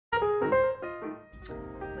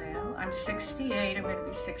I'm 68. I'm going to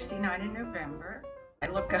be 69 in November. I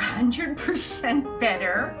look 100%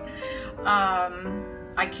 better.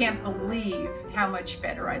 I can't believe how much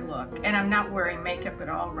better I look. And I'm not wearing makeup at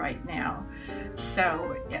all right now.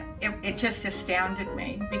 So it just astounded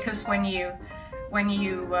me, because when you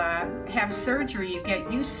have surgery, you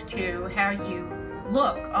get used to how you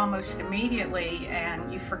look almost immediately,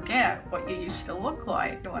 and you forget what you used to look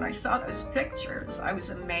like. And when I saw those pictures, I was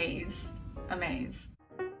amazed.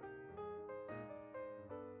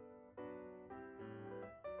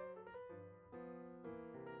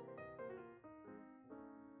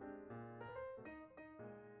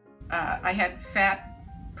 I had fat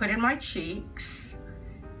put in my cheeks,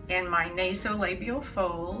 in my nasolabial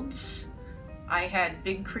folds. I had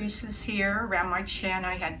big creases here around my chin.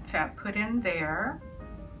 I had fat put in there.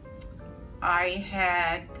 I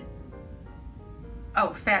had,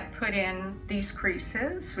 fat put in these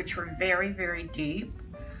creases, which were very, very deep.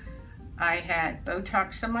 I had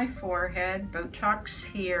Botox on my forehead, Botox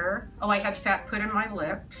here. I had fat put in my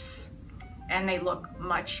lips, and they look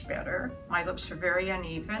much better. My lips are very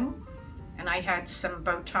uneven. And I had some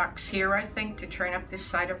Botox here, I think, to turn up this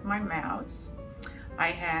side of my mouth. I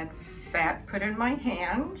had fat put in my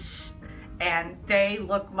hands, and they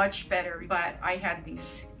look much better, but I had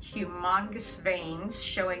these humongous veins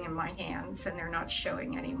showing in my hands, and they're not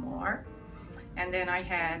showing anymore. And then I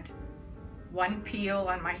had one peel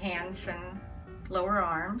on my hands and lower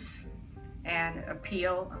arms, and a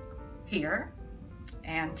peel here.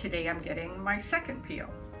 And today I'm getting my second peel.